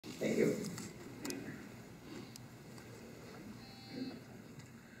Thank you.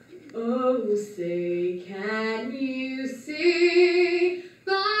 Oh, say, can you see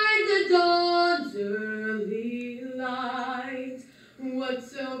by the dawn's early light what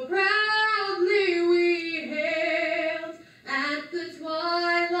so proudly we hailed at the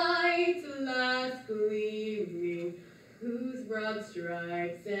twilight's last gleaming, whose broad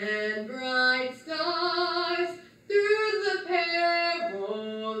stripes and bright stars through the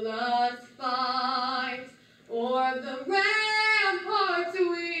perilous fight o'er the ramparts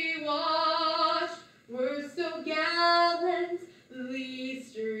we watched were so gallantly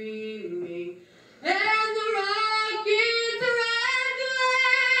streaming, and the rocket's red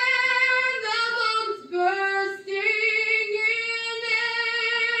glare, the bombs bursting in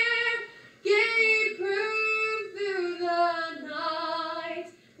air, gave proof through the night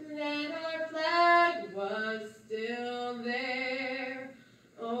that our flag was still there.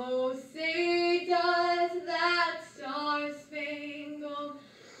 Oh, say does that star-spangled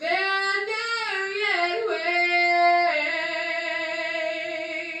banner yet wave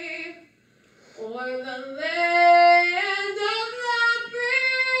o'er the land of the brave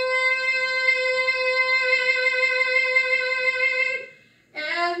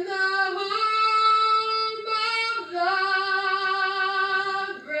and the home of the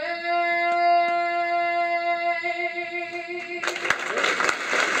brave.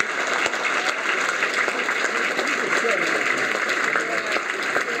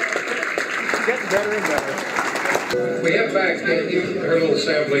 Getting better and better. We have back, you heard a little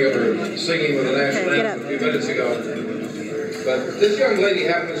sampling of her singing with the national anthem a few minutes ago. But this young lady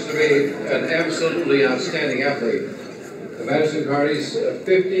happens to be an absolutely outstanding athlete. Madison Carney's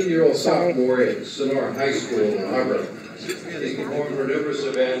 15-year-old sophomore at Sonora High School in Auburn. She performed for numerous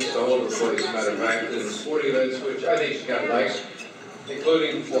events all over the place, as a matter of fact, and sporting events, which I think she got likes,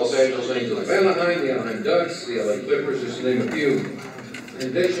 including Los Angeles Angels of Anaheim, the Anaheim Ducks, the LA Clippers, just to name a few. In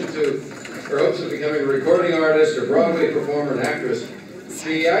addition to her hopes of becoming a recording artist, a Broadway performer, and actress,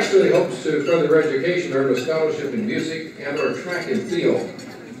 she actually hopes to further her education, earn a scholarship in music and or track and field.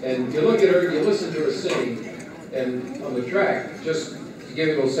 And you look at her, you listen to her sing, and on the track, just to give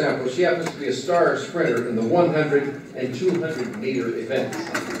you a little sample, she happens to be a star sprinter in the 100 and 200 meter events.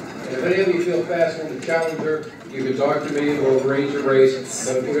 And if any of you feel fast want to challenge her, you can talk to me, we'll arrange a race,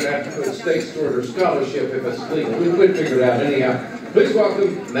 but we're going to have to put stakes toward her scholarship if it's legal. We could figure it out anyhow. Please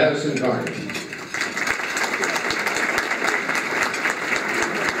welcome Madison Carney.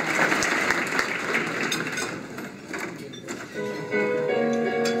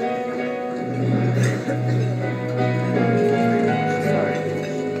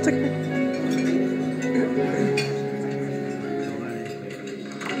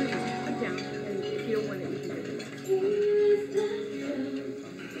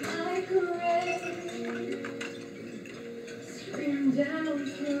 Down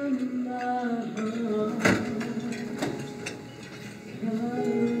from my heart,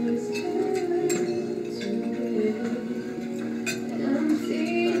 colors turn to red, and I'm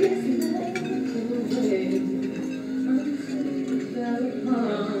seeing this night away until we fell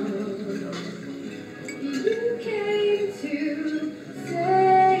apart. You came to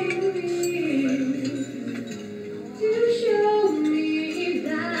save me, to show me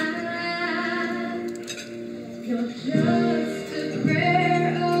that you're just a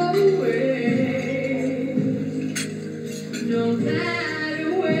prayer away. No matter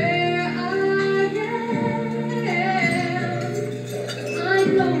where I am, I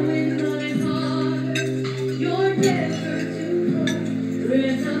know in my heart you're never too far.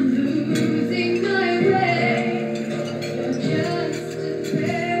 When I'm losing my way, you're just a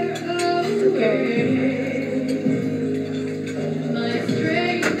prayer away. My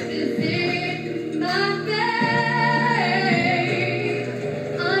strength is in my faith.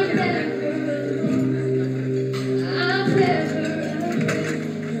 I'm never alone. I'm never afraid.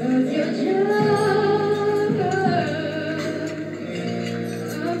 'Cause you're just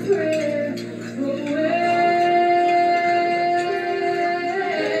a prayer away.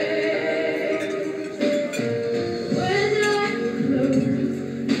 When I close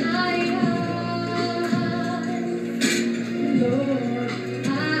my eyes, Lord,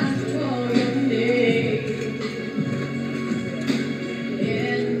 I call your name.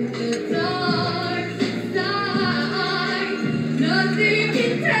 In the dark side, nothing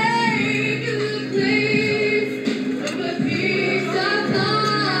can take the place of a peace of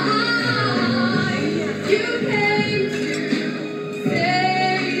mind.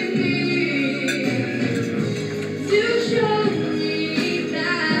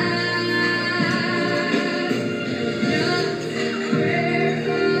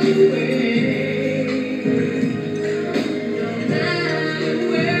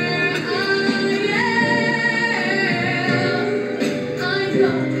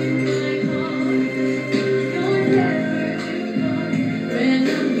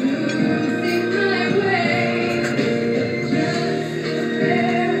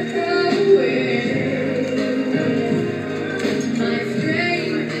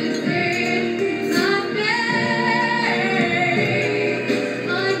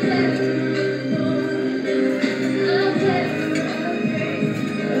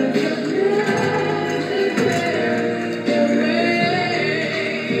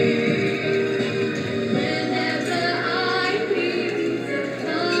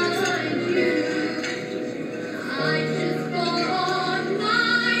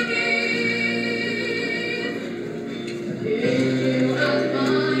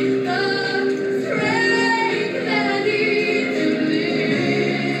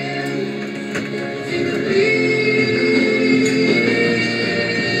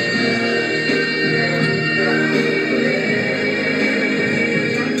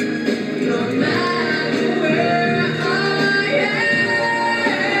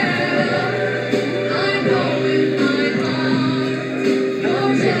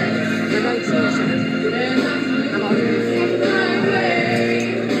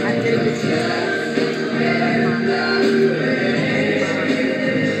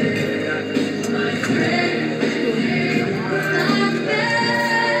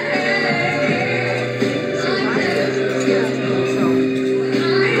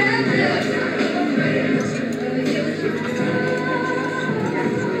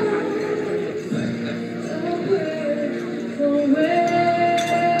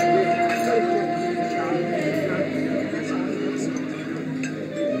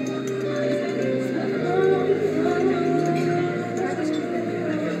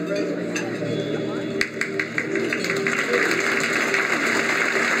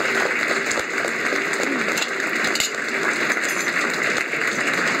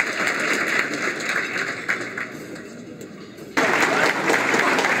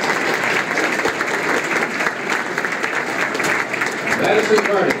 Madison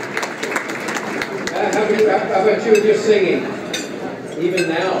Carney. How about you just singing? Even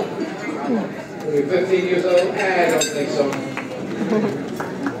now? When you're 15 years old? I don't think so.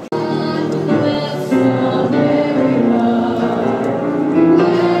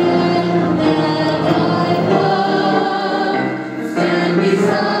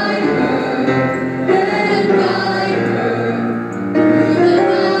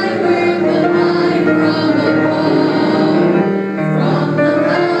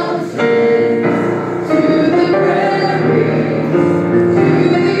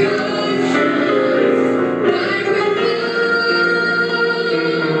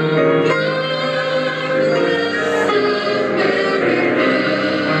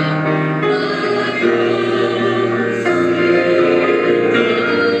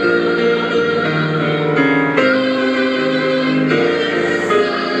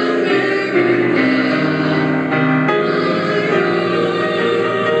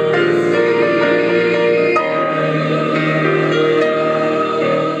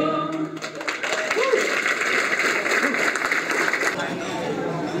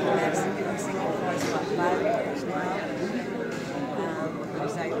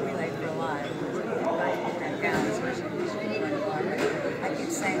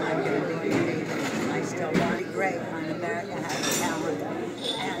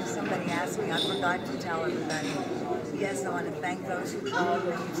 I forgot to tell everybody. Yes, I want to thank those who called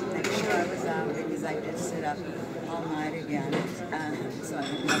me to make sure I was out because I did sit up all night again, so I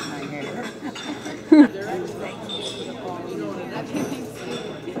didn't have my hair. Thank you for the phone.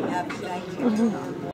 Thank you.